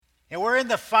And we're in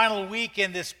the final week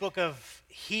in this book of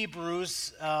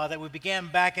Hebrews that we began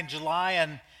back in July,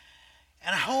 and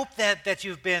I hope that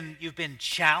you've been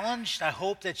challenged. I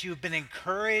hope that you've been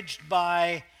encouraged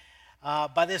by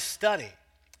this study.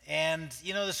 And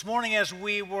this morning as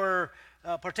we were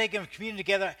partaking of communion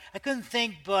together, I couldn't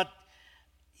think but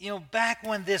back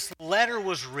when this letter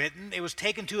was written, it was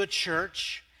taken to a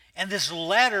church, and this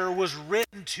letter was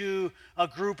written to a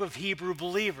group of Hebrew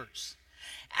believers.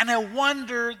 And I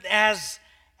wondered as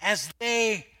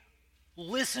they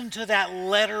listened to that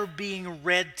letter being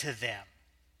read to them,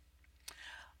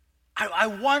 I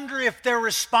wonder if their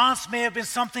response may have been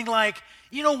something like,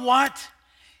 you know what?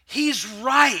 He's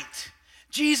right.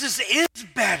 Jesus is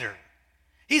better.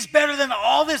 He's better than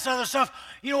all this other stuff.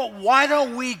 You know what? Why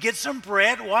don't we get some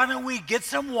bread? Why don't we get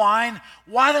some wine?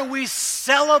 Why don't we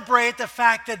celebrate the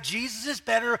fact that Jesus is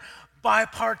better by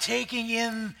partaking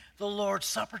in the Lord's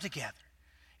Supper together?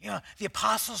 The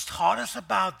apostles taught us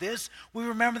about this. We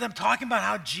remember them talking about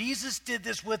how Jesus did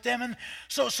this with them. And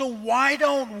so why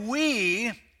don't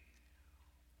we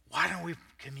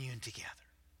commune together?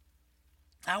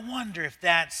 I wonder if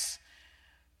that's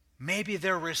maybe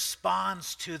their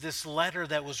response to this letter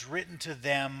that was written to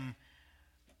them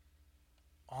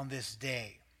on this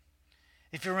day.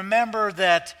 If you remember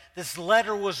that this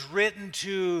letter was written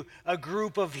to a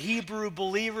group of Hebrew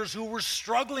believers who were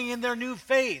struggling in their new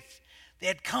faith. They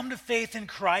had come to faith in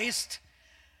Christ.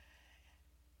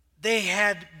 They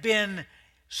had been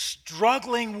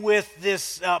struggling with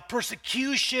this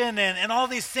persecution and all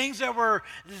these things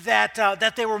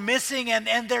that they were missing,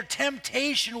 and their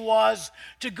temptation was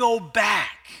to go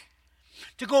back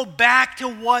to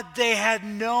what they had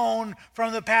known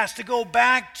from the past, to go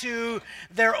back to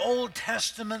their Old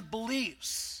Testament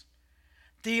beliefs.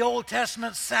 The Old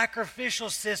Testament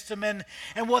sacrificial system, and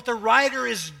what the writer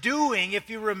is doing, if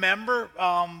you remember,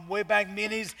 way back in the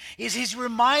beginning, is he's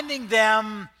reminding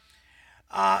them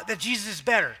that Jesus is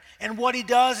better. And what he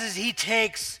does is he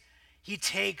takes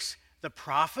the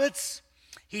prophets,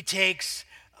 he takes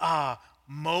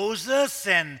Moses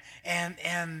and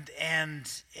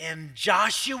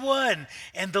Joshua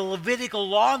and the Levitical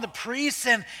law and the priests,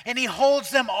 and he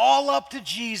holds them all up to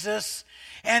Jesus.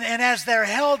 And as they're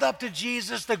held up to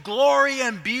Jesus, the glory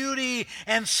and beauty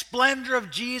and splendor of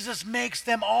Jesus makes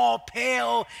them all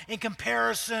pale in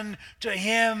comparison to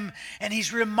him. And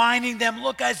he's reminding them,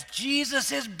 look guys,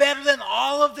 Jesus is better than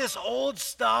all of this old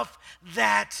stuff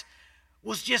that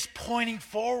was just pointing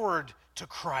forward to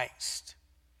Christ.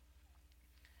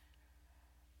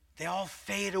 They all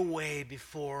fade away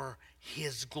before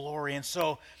his glory. And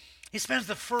so he spends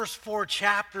the first 4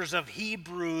 chapters of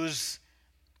Hebrews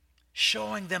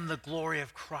showing them the glory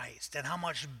of Christ and how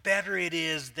much better it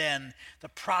is than the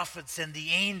prophets and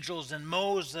the angels and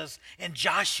Moses and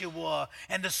Joshua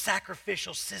and the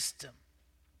sacrificial system.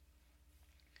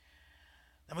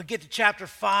 Then we get to chapter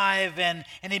 5 and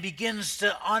he begins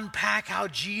to unpack how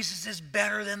Jesus is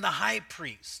better than the high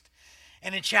priest.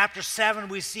 And in chapter 7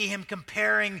 we see him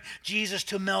comparing Jesus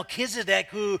to Melchizedek,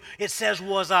 who it says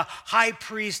was a high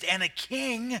priest and a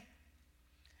king.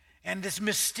 And this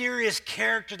mysterious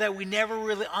character that we never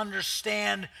really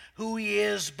understand who he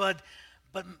is, but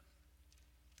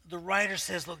the writer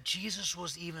says, look, Jesus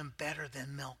was even better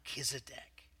than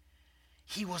Melchizedek.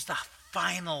 He was the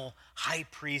final high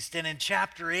priest. And in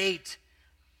chapter 8,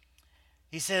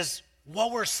 he says,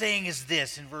 what we're saying is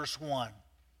this in verse 1.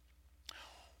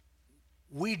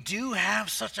 We do have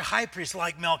such a high priest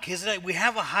like Melchizedek. We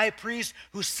have a high priest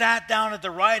who sat down at the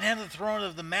right hand of the throne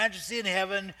of the majesty in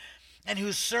heaven, and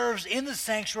who serves in the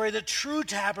sanctuary, the true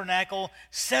tabernacle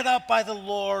set up by the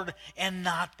Lord and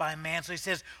not by man. So he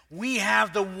says, we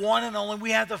have the one and only,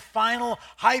 we have the final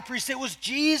high priest. It was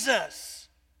Jesus.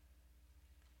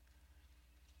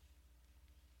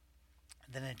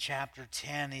 And then in chapter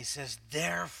 10, he says,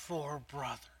 therefore,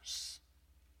 brothers,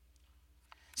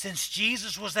 since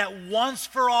Jesus was that once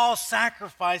for all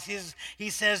sacrifice,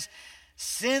 he says,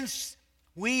 since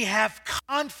we have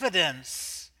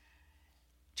confidence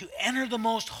to enter the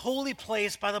most holy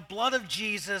place by the blood of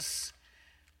Jesus,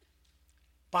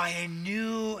 by a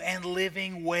new and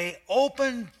living way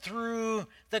opened through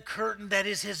the curtain that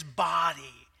is his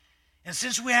body. And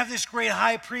since we have this great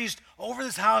high priest over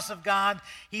this house of God,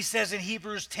 he says in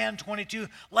Hebrews 10:22,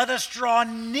 let us draw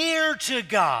near to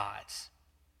God.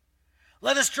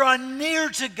 Let us draw near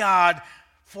to God,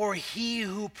 for he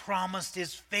who promised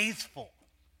is faithful.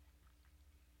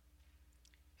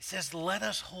 He says, let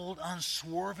us hold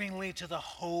unswervingly to the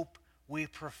hope we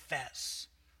profess.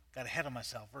 Got ahead of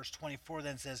myself. Verse 24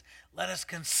 then says, let us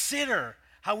consider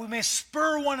how we may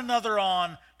spur one another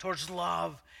on towards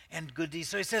love and good deeds.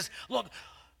 So he says, look,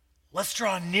 Let's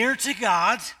draw near to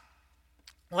God.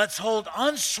 Let's hold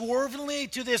unswervingly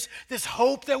to this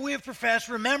hope that we have professed.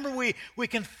 Remember, we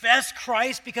confess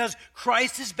Christ because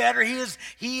Christ is better.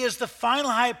 He is the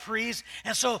final high priest.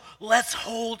 And so let's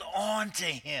hold on to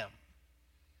him.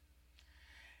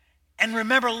 And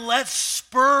remember, let's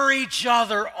spur each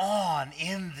other on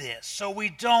in this so we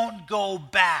don't go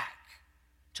back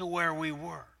to where we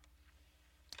were.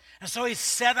 And so he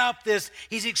set up this,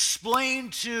 he's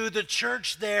explained to the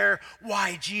church there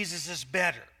why Jesus is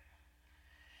better.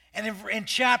 And in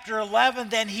chapter 11,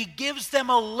 then he gives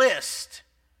them a list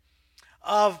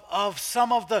of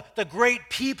some of the great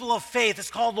people of faith. It's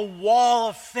called the Wall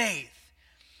of Faith.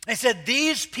 He said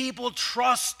these people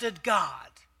trusted God.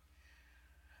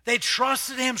 They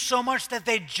trusted him so much that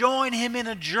they joined him in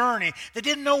a journey. They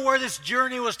didn't know where this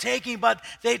journey was taking, but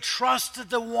they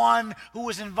trusted the one who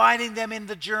was inviting them in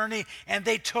the journey, and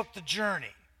they took the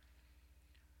journey.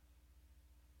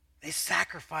 They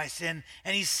sacrificed. And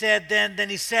he said, then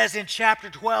he says in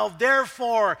chapter 12,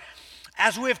 therefore,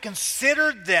 as we have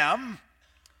considered them,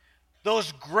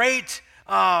 those great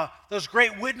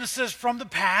witnesses from the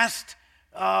past,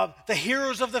 the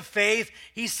heroes of the faith,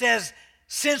 he says,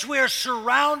 since we are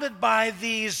surrounded by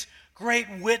these great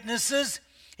witnesses,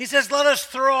 he says, let us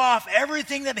throw off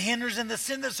everything that hinders and the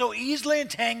sin that so easily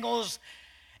entangles,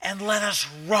 and let us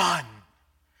run.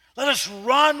 Let us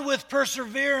run with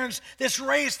perseverance this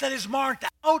race that is marked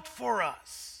out for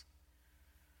us.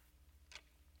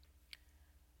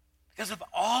 Because of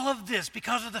all of this,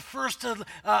 because of the first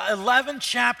 11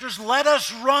 chapters, let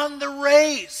us run the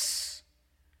race.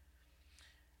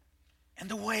 And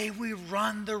the way we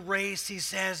run the race, he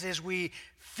says, is we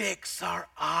fix our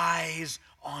eyes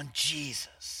on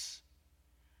Jesus.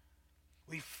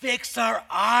 We fix our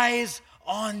eyes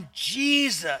on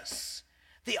Jesus,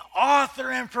 the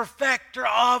author and perfecter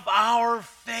of our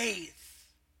faith.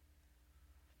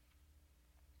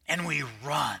 And we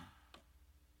run.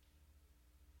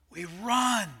 We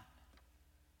run.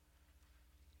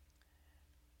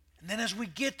 And then as we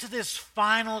get to this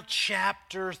final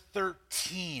chapter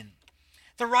 13,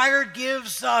 the writer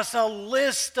gives us a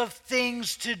list of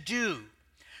things to do.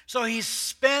 So he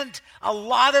spent a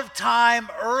lot of time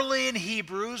early in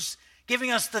Hebrews giving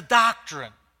us the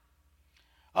doctrine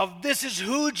of this is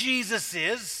who Jesus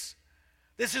is,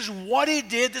 this is what he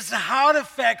did, this is how it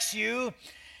affects you.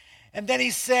 And then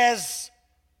he says,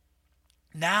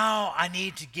 now I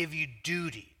need to give you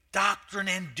duty. Doctrine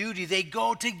and duty, they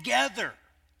go together.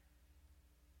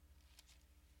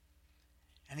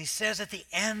 And he says at the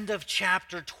end of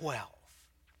chapter 12,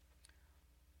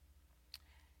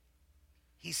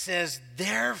 he says,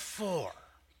 therefore,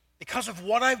 because of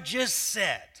what I've just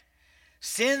said,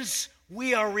 since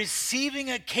we are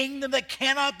receiving a kingdom that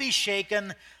cannot be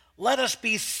shaken, let us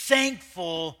be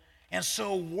thankful and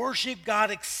so worship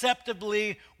God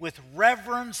acceptably with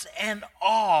reverence and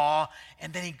awe.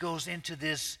 And then he goes into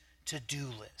this to-do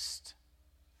list.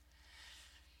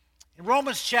 In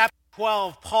Romans chapter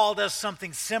 12, Paul does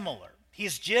something similar.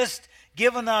 He's just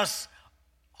given us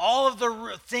all of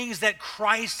the things that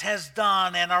Christ has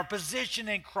done and our position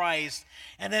in Christ.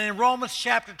 And then in Romans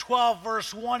chapter 12,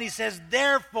 verse 1, he says,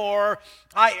 therefore,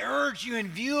 I urge you in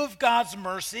view of God's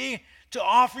mercy to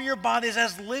offer your bodies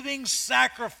as living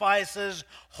sacrifices,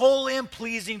 holy and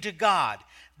pleasing to God.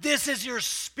 This is your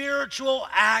spiritual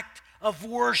act of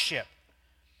worship.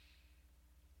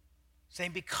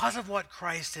 Saying, because of what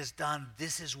Christ has done,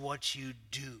 this is what you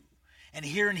do. And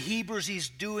here in Hebrews, he's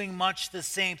doing much the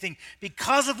same thing.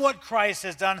 Because of what Christ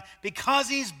has done, because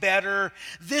he's better,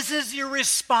 this is your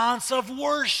response of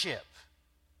worship.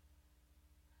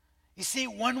 You see,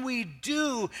 when we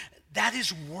do, that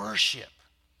is worship.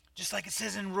 Just like it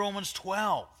says in Romans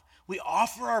 12. We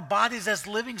offer our bodies as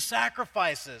living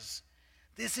sacrifices.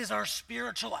 This is our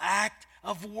spiritual act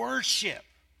of worship.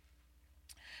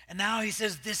 And now he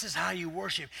says, this is how you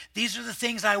worship. These are the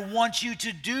things I want you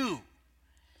to do.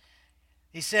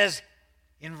 He says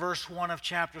in verse 1 of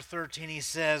chapter 13, he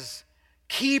says,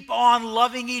 keep on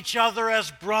loving each other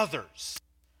as brothers.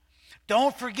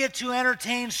 Don't forget to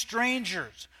entertain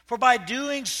strangers, for by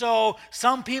doing so,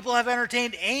 some people have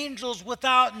entertained angels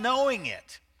without knowing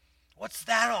it. What's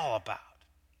that all about?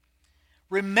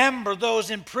 Remember those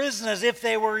in prison as if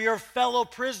they were your fellow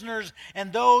prisoners,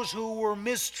 and those who were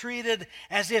mistreated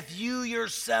as if you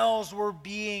yourselves were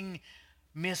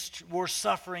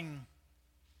suffering.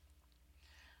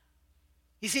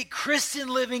 You see, Christian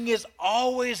living is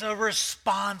always a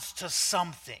response to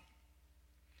something.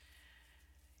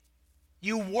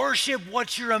 You worship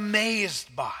what you're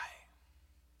amazed by.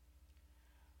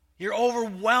 You're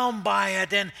overwhelmed by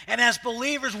it. And as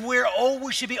believers,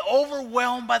 we should be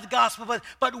overwhelmed by the gospel.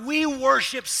 But we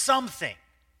worship something.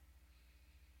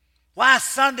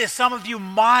 Last Sunday, some of you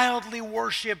mildly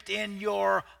worshiped in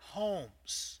your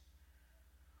homes.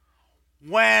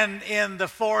 When in the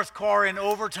fourth quarter in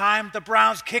overtime, the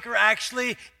Browns kicker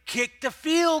actually kicked a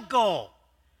field goal.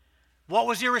 What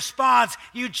was your response?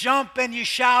 You jump and you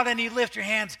shout and you lift your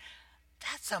hands.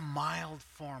 That's a mild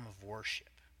form of worship.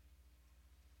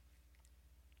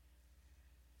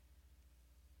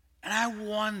 And I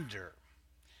wonder,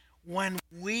 when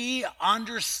we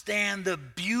understand the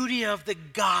beauty of the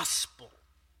gospel,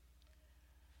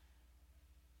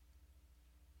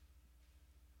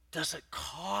 does it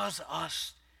cause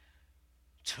us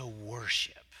to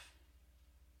worship?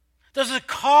 Does it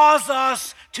cause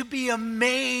us to be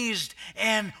amazed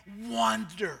and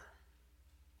wonder?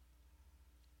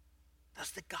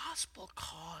 Does the gospel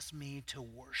cause me to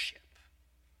worship?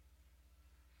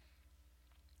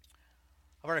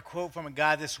 I read a quote from a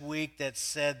guy this week that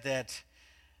said that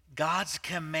God's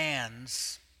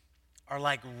commands are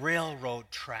like railroad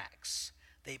tracks.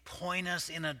 They point us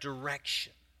in a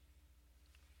direction.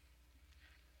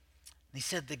 And he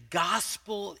said the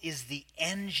gospel is the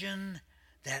engine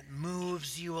that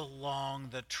moves you along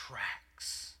the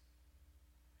tracks.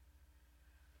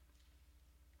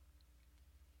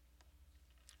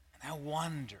 And I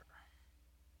wonder,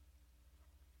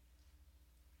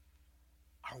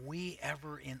 are we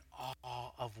ever in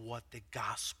awe of what the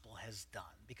gospel has done?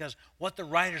 Because what the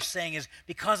writer's saying is,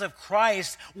 because of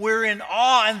Christ, we're in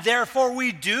awe, and therefore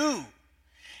we do.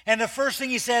 And the first thing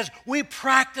he says, we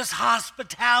practice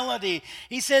hospitality.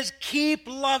 He says, keep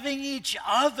loving each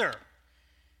other.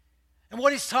 And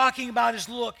what he's talking about is,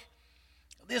 look,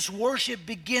 this worship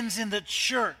begins in the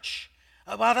church,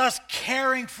 about us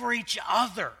caring for each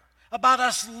other, about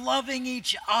us loving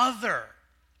each other.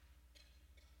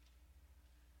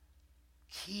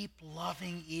 Keep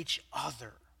loving each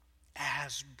other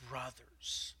as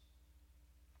brothers.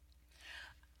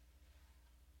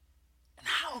 And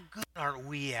how good are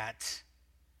we at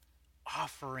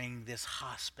offering this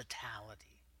hospitality?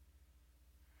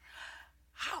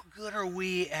 How good are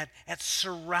we at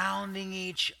surrounding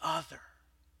each other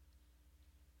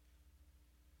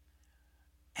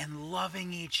and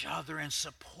loving each other and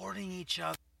supporting each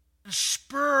other and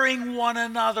spurring one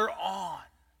another on?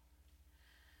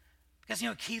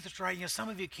 Because, Keith is right. Some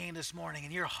of you came this morning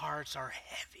and your hearts are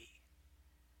heavy.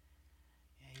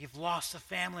 You've lost a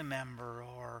family member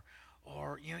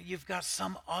or you've got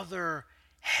some other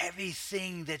heavy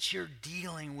thing that you're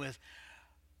dealing with.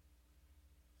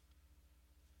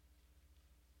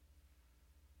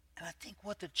 And I think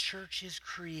what the church is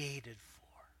created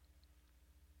for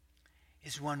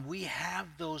is when we have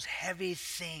those heavy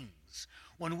things,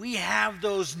 when we have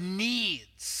those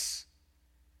needs,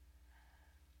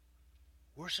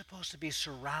 we're supposed to be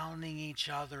surrounding each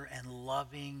other and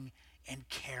loving and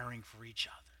caring for each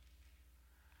other.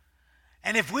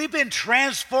 And if we've been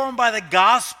transformed by the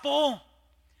gospel,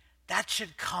 that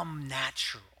should come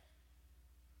natural.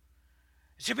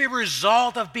 It should be a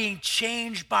result of being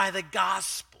changed by the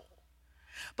gospel.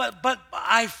 But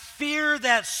I fear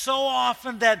that so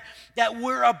often that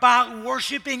we're about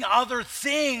worshiping other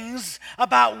things,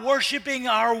 about worshiping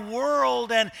our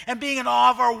world and being in awe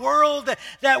of our world,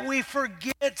 that we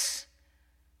forget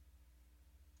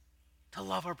to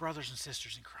love our brothers and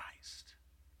sisters in Christ.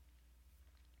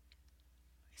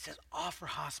 He says, offer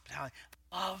hospitality.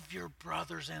 Love your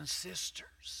brothers and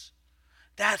sisters.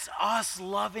 That's us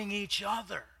loving each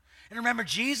other. And remember,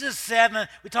 Jesus said, and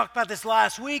we talked about this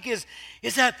last week, is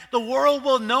that the world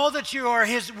will know that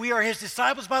we are his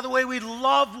disciples by the way we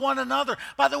love one another,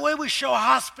 by the way we show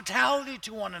hospitality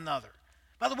to one another,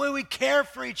 by the way we care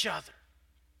for each other.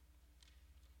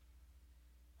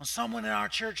 When someone in our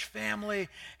church family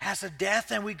has a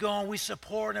death, and we go and we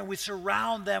support and we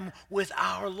surround them with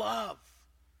our love.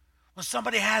 When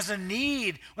somebody has a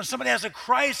need, when somebody has a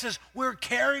crisis, we're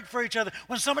caring for each other.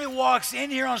 When somebody walks in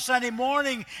here on Sunday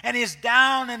morning and is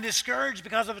down and discouraged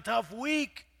because of a tough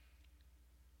week,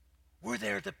 we're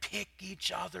there to pick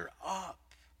each other up.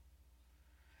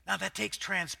 Now that takes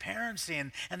transparency,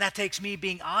 and that takes me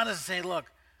being honest and say,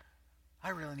 look,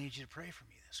 I really need you to pray for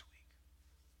me this week.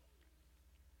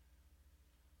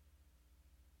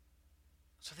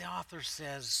 So the author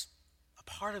says, a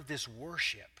part of this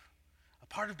worship,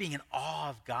 part of being in awe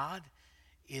of God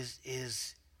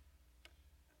is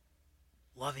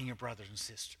loving your brothers and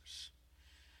sisters.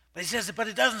 But he says, but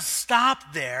it doesn't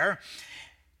stop there.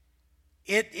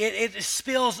 It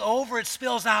spills over, it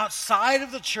spills outside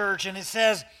of the church, and it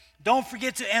says, don't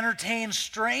forget to entertain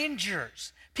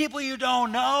strangers, people you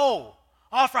don't know.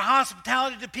 Offer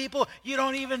hospitality to people you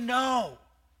don't even know.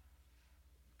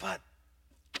 But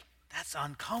that's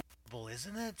uncomfortable,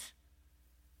 isn't it?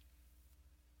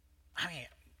 I mean,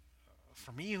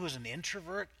 for me, who's an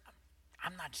introvert,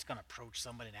 I'm not just going to approach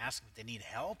somebody and ask them if they need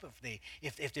help,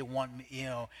 if they want me,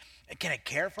 can I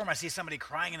care for them? I see somebody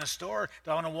crying in a store.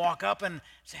 Do I want to walk up and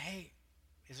say, hey,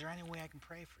 is there any way I can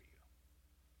pray for you?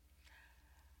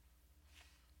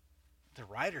 The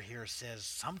writer here says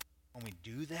sometimes when we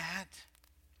do that,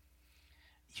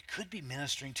 you could be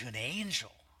ministering to an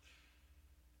angel.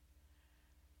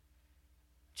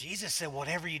 Jesus said,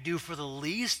 whatever you do for the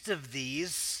least of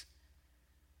these,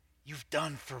 you've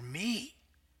done for me.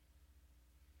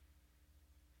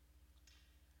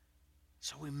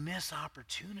 So we miss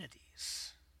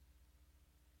opportunities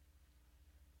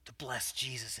to bless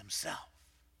Jesus himself.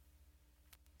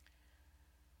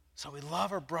 So we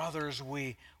love our brothers.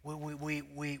 We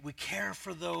care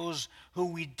for those who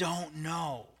we don't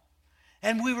know.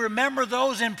 And we remember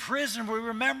those in prison. We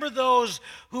remember those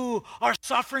who are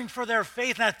suffering for their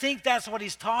faith. And I think that's what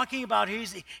he's talking about here.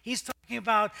 He's talking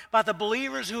about the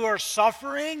believers who are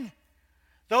suffering,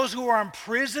 those who are in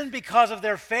prison because of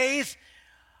their faith.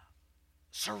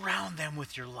 Surround them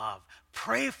with your love.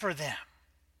 Pray for them.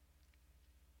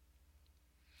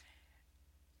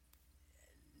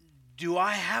 Do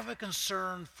I have a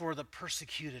concern for the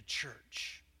persecuted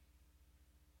church?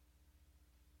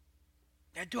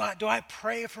 Do I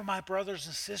pray for my brothers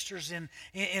and sisters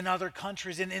in other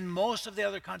countries, in most of the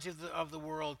other countries of the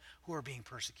world who are being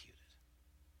persecuted?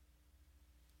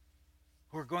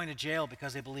 Who are going to jail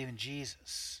because they believe in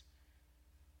Jesus?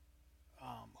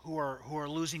 Who are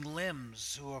losing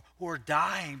limbs, who are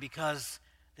dying because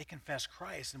they confess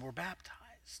Christ and were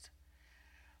baptized.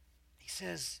 He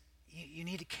says, you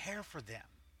need to care for them.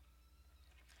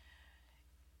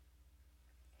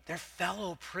 They're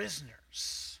fellow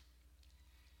prisoners.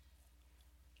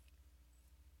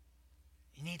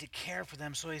 You need to care for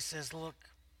them. So he says, look,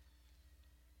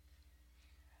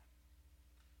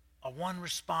 one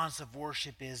response of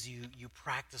worship is you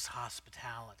practice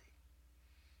hospitality.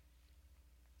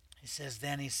 He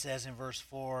says in verse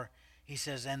 4, he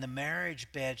says, and the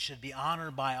marriage bed should be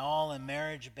honored by all, and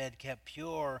marriage bed kept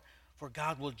pure, for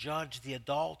God will judge the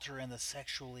adulterer and the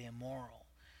sexually immoral.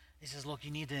 He says, look,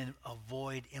 you need to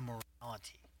avoid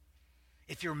immorality.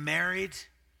 If you're married,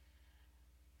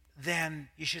 then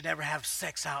you should never have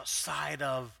sex outside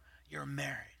of your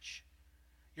marriage.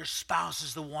 Your spouse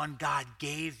is the one God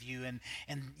gave you, and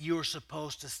you're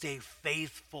supposed to stay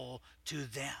faithful to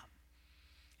them.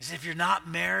 He says, if you're not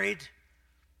married,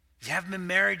 if you haven't been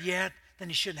married yet, then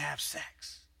you shouldn't have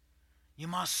sex. You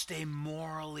must stay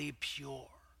morally pure.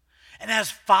 And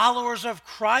as followers of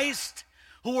Christ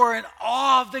who are in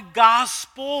awe of the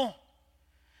gospel,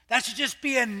 that should just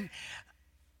be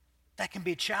that can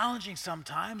be challenging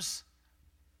sometimes.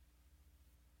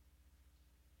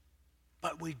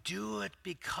 But we do it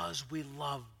because we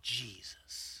love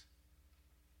Jesus.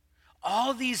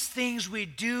 All these things we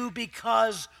do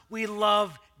because we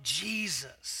love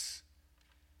Jesus.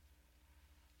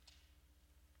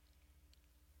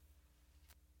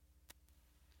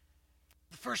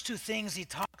 The first two things he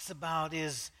talks about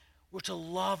is we're to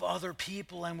love other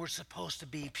people and we're supposed to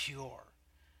be pure.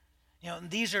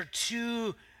 These are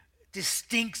two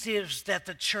distinctives that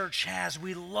the church has.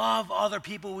 We love other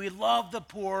people. We love the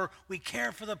poor. We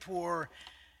care for the poor.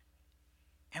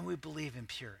 And we believe in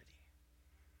purity.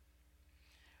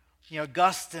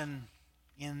 Augustine,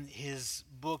 in his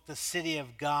book, The City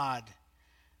of God,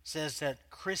 says that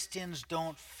Christians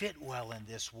don't fit well in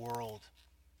this world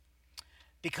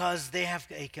because they have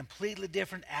a completely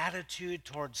different attitude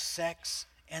towards sex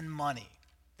and money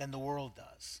than the world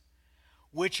does,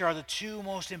 which are the two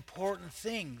most important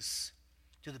things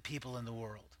to the people in the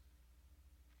world.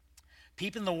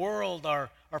 People in the world are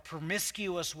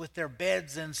promiscuous with their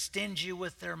beds and stingy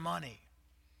with their money.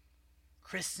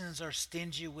 Christians are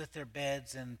stingy with their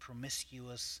beds and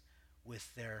promiscuous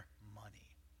with their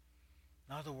money.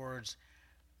 In other words,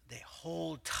 they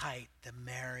hold tight the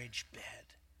marriage bed,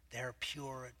 their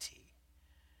purity.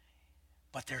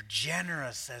 But they're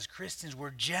generous. As Christians,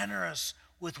 we're generous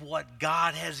with what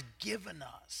God has given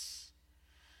us.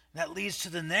 And that leads to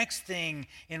the next thing.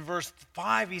 In verse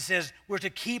 5, he says, we're to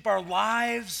keep our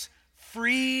lives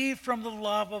free from the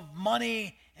love of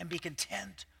money and be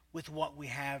content with what we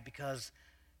have, because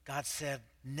God said,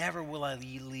 never will I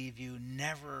leave you,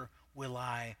 never will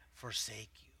I forsake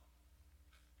you.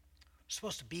 We're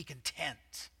supposed to be content.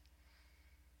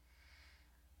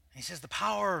 And he says the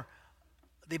power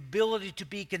the ability to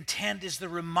be content is the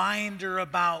reminder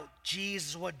about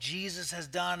Jesus, what Jesus has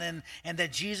done, and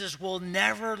that Jesus will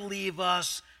never leave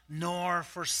us nor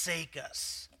forsake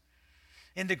us.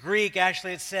 In the Greek,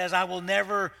 actually, it says, I will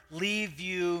never leave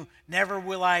you, never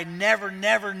will I,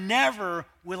 never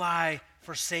will I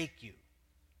forsake you.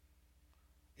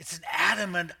 It's an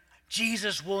adamant,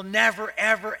 Jesus will never,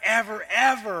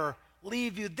 ever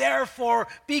leave you. Therefore,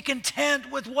 be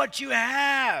content with what you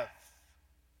have.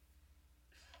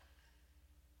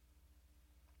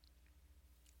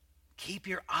 Keep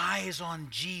your eyes on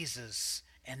Jesus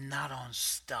and not on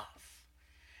stuff.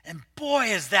 And boy,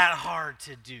 is that hard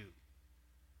to do.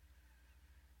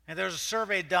 And there's a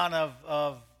survey done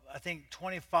of I think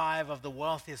 25 of the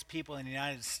wealthiest people in the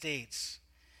United States.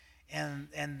 And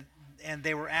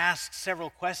they were asked several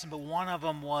questions, but one of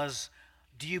them was,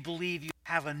 do you believe you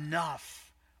have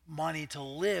enough money to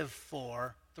live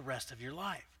for the rest of your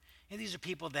life? And these are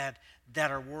people that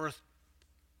are worth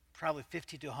probably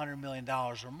 $50 to $100 million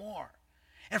or more.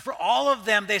 And for all of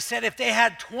them, they said if they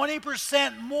had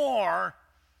 20% more,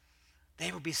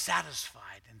 they would be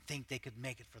satisfied and think they could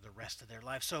make it for the rest of their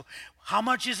life. So how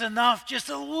much is enough? Just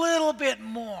a little bit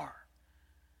more.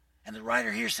 And the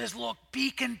writer here says, look, be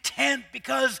content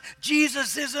because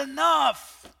Jesus is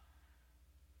enough.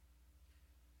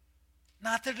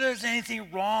 Not that there's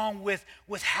anything wrong with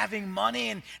having money,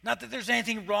 and not that there's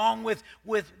anything wrong with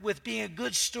being a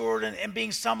good steward and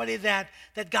being somebody that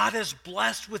God has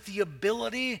blessed with the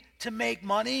ability to make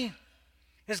money.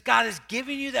 Because God has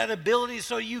given you that ability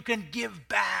so you can give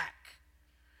back.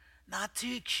 Not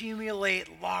to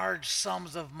accumulate large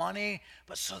sums of money,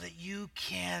 but so that you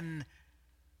can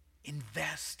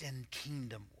invest in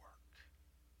kingdom work.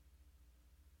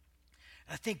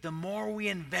 I think the more we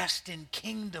invest in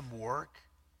kingdom work,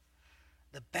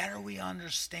 the better we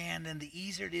understand and the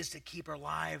easier it is to keep our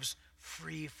lives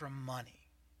free from money,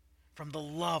 from the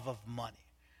love of money.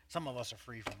 Some of us are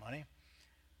free from money,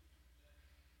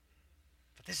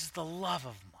 but this is the love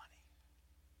of money.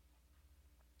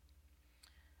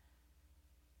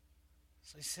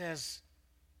 So he says,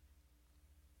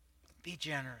 be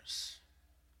generous.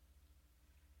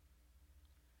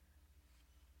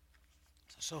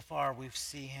 So far, we've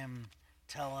seen him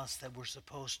tell us that we're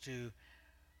supposed to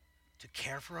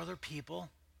care for other people.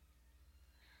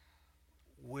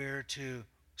 We're to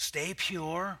stay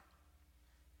pure.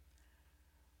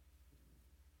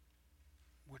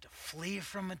 We're to flee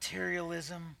from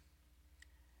materialism.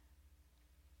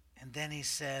 And then he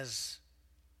says,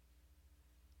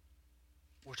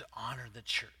 we're to honor the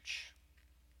church.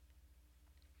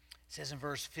 It says in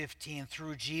verse 15,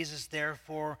 through Jesus,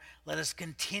 therefore, let us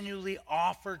continually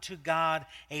offer to God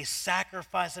a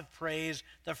sacrifice of praise,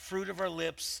 the fruit of our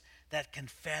lips that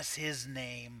confess his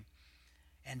name.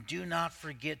 And do not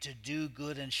forget to do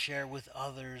good and share with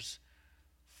others,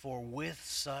 for with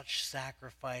such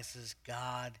sacrifices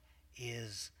God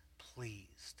is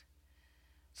pleased.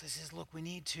 So he says, look, we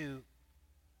need to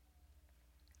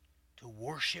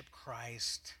worship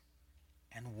Christ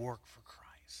and work for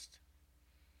Christ.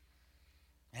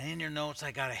 And in your notes,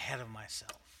 I got ahead of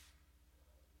myself.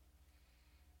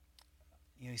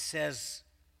 He says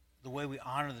the way we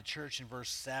honor the church in verse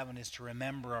 7 is to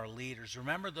remember our leaders.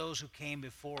 Remember those who came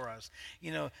before us.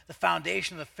 The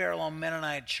foundation of the Fairlawn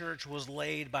Mennonite Church was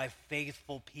laid by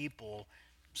faithful people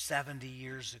 70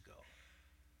 years ago.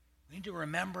 We need to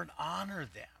remember and honor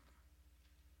them.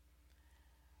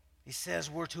 He says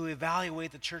we're to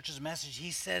evaluate the church's message.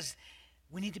 He says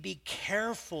we need to be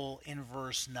careful in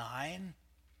verse 9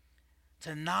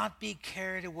 to not be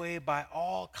carried away by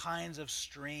all kinds of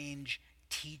strange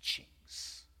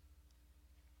teachings.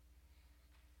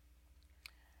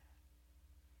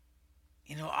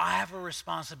 I have a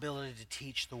responsibility to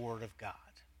teach the Word of God.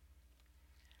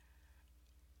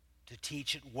 To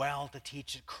teach it well, to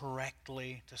teach it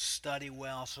correctly, to study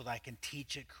well so that I can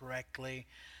teach it correctly.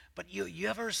 But you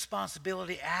have a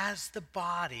responsibility as the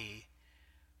body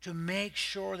to make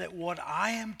sure that what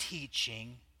I am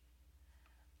teaching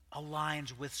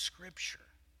aligns with Scripture.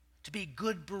 To be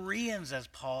good Bereans, as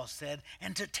Paul said,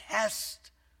 and to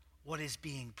test what is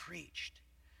being preached.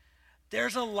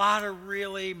 There's a lot of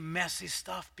really messy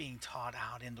stuff being taught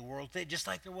out in the world today, just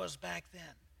like there was back then.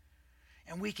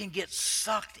 And we can get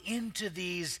sucked into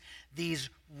these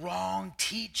wrong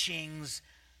teachings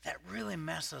that really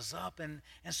mess us up. And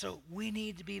so we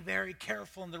need to be very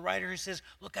careful. And the writer who says,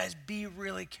 look, guys, be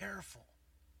really careful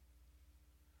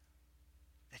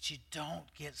that you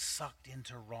don't get sucked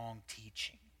into wrong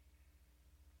teaching.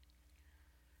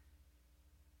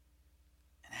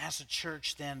 And as a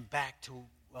church, then back to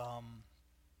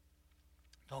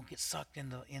don't get sucked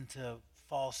into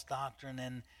false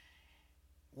doctrine.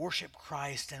 worship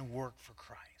Christ and work for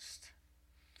Christ.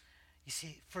 You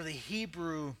see, for the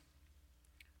Hebrew,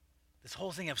 this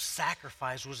whole thing of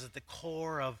sacrifice was at the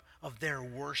core of their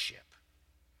worship.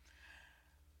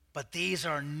 But these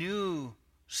are new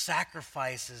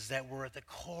sacrifices that were at the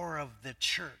core of the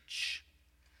church.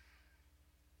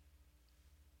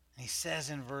 And he says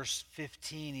in verse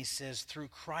 15, he says, through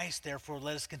Christ, therefore,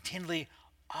 let us continually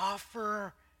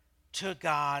offer to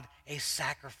God a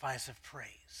sacrifice of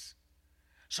praise.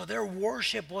 So their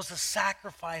worship was a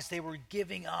sacrifice they were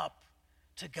giving up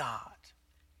to God.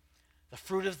 The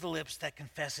fruit of the lips that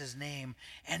confess his name.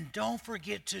 And don't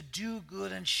forget to do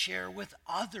good and share with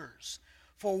others.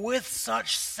 For with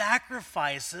such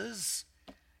sacrifices,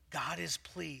 God is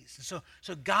pleased. And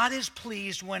so God is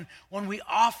pleased when we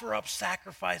offer up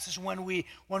sacrifices, when we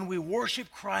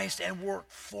worship Christ and work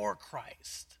for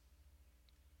Christ.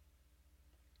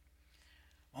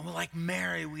 When we're like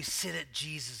Mary, we sit at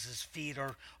Jesus' feet,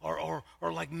 or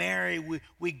like Mary,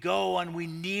 we go and we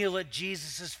kneel at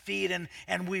Jesus' feet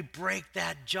and we break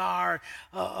that jar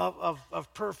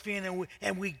of perfume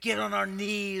and we get on our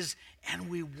knees and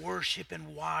we worship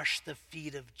and wash the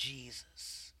feet of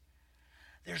Jesus.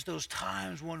 There's those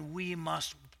times when we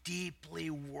must deeply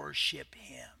worship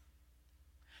him.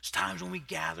 There's times when we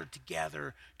gather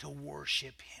together to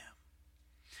worship him.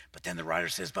 But then the writer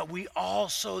says, but we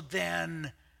also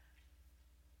then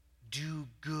do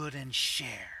good and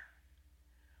share.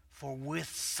 For with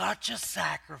such a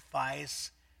sacrifice,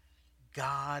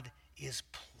 God is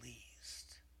pleased.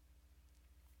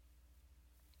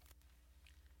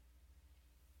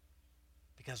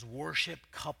 Because worship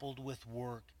coupled with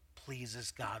work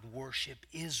pleases God. Worship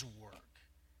is work.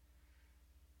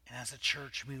 And as a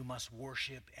church, we must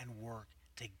worship and work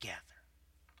together.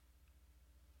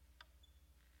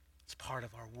 It's part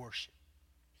of our worship.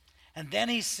 And then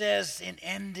he says, in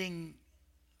ending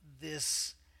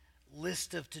this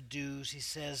list of to-dos, he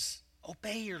says,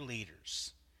 obey your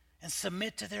leaders and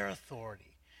submit to their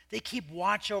authority. They keep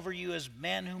watch over you as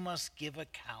men who must give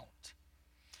account.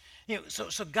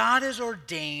 So God has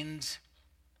ordained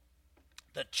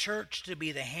the church to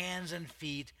be the hands and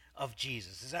feet of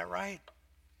Jesus. Is that right?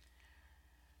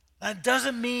 That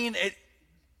doesn't mean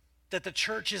that the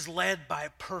church is led by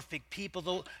perfect people.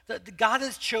 Though God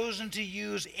has chosen to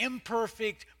use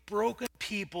imperfect, broken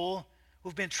people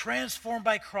who've been transformed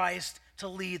by Christ to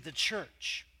lead the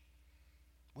church.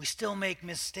 We still make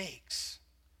mistakes.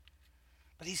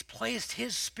 But he's placed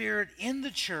his Spirit in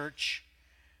the church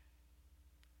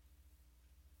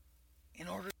in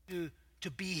order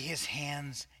to be his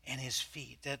hands and his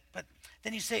feet. But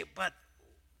then you say, but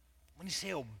when you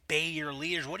say obey your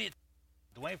leaders, what do you think?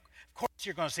 Of course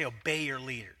you're going to say obey your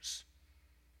leaders.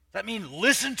 Does that mean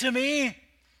listen to me?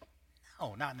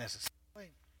 No, not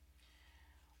necessarily.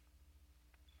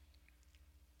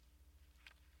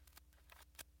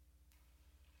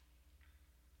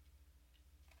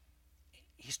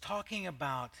 He's talking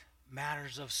about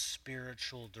matters of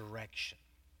spiritual direction.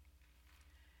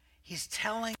 He's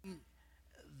telling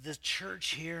the church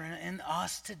here and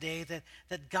us today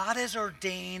that God has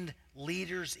ordained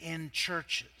leaders in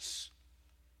churches.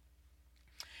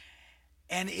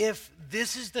 And if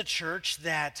this is the church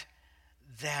that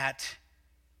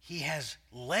he has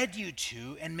led you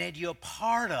to and made you a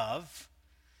part of,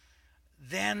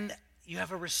 then you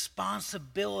have a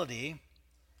responsibility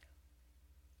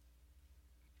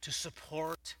to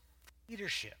support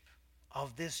leadership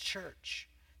of this church,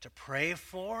 to pray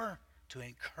for, to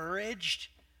encourage,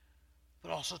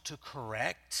 but also to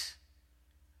correct.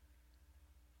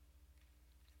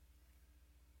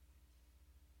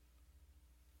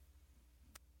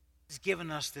 He's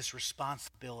given us this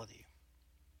responsibility.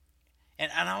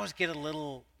 And I always get a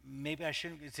little, maybe I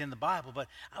shouldn't, it's in the Bible, but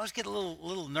I always get a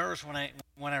little nervous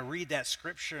when I read that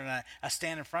scripture and I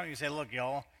stand in front of you and say, look,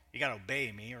 y'all, you got to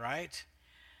obey me, right?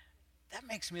 That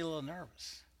makes me a little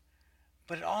nervous.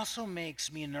 But it also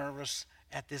makes me nervous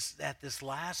at this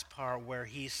last part where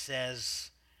he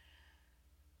says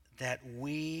that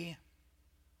we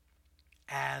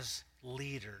as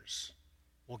leaders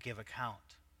will give account.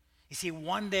 You see,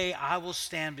 one day I will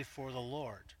stand before the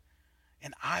Lord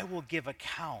and I will give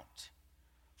account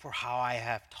for how I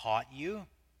have taught you,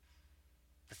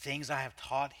 the things I have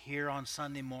taught here on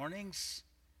Sunday mornings.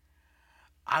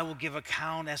 I will give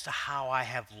account as to how I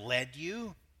have led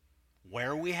you,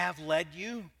 where we have led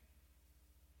you,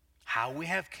 how we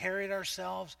have carried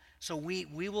ourselves. So we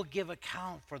will give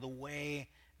account for the way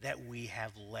that we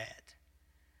have led.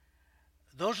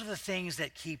 Those are the things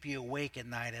that keep you awake at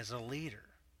night as a leader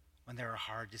when there are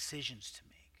hard decisions to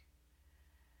make.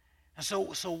 And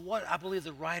so what I believe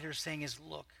the writer is saying is,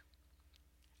 look,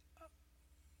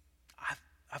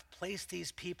 I've placed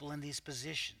these people in these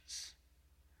positions.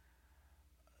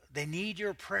 They need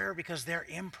your prayer because they're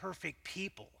imperfect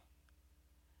people.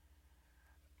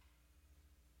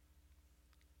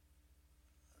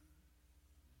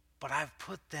 But I've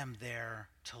put them there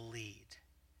to lead.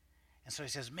 And so he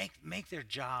says, make their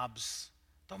jobs,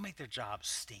 don't make their jobs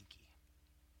stinky.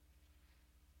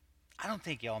 I don't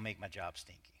think y'all make my job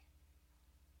stinky.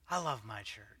 I love my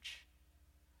church.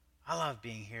 I love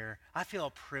being here. I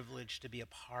feel privileged to be a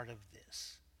part of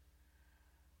this.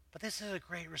 But this is a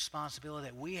great responsibility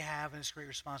that we have, and it's a great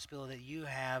responsibility that you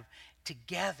have.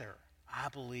 Together, I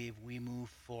believe we move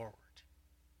forward.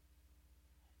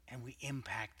 And we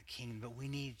impact the kingdom, but we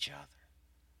need each other.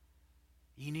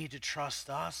 You need to trust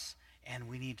us, and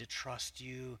we need to trust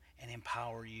you and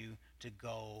empower you to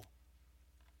go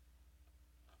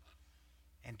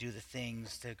and do the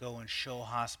things, to go and show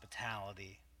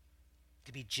hospitality,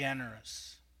 to be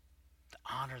generous, to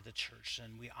honor the church.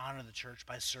 And we honor the church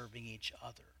by serving each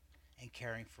other and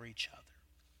caring for each other.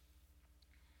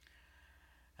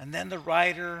 And then the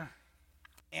writer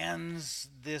ends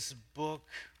this book,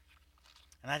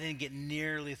 and I didn't get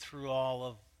nearly through all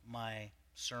of my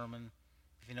sermon.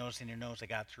 If you notice in your notes, I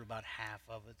got through about half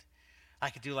of it. I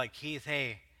could do like Keith,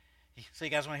 hey, so you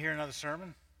guys want to hear another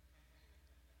sermon?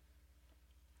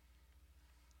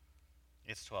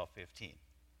 It's 12:15.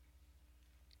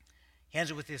 He ends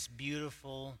it with this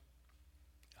beautiful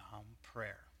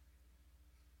prayer,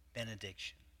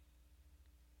 benediction.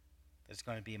 That's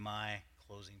going to be my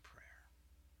closing prayer.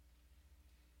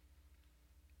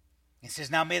 He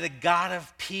says, now may the God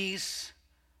of peace,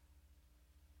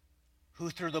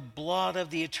 who through the blood of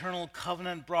the eternal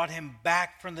covenant brought him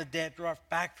back from the dead,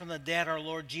 our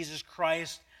Lord Jesus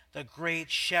Christ, the great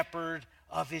shepherd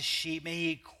of his sheep, may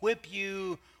he equip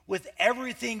you with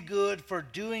everything good for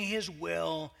doing his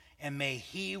will, and may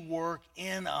he work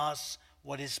in us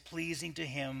what is pleasing to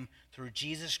him through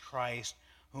Jesus Christ,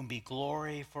 whom be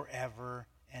glory forever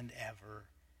and ever.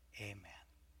 Amen.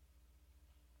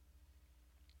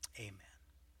 Amen.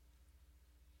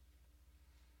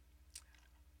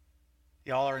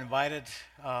 Y'all are invited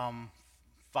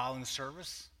following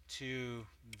service to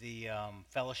the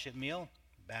fellowship meal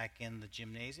back in the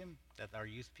gymnasium that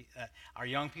our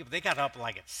young people, they got up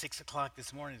like at 6 o'clock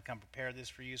this morning to come prepare this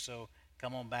for you, so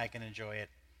come on back and enjoy it.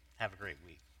 Have a great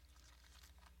week.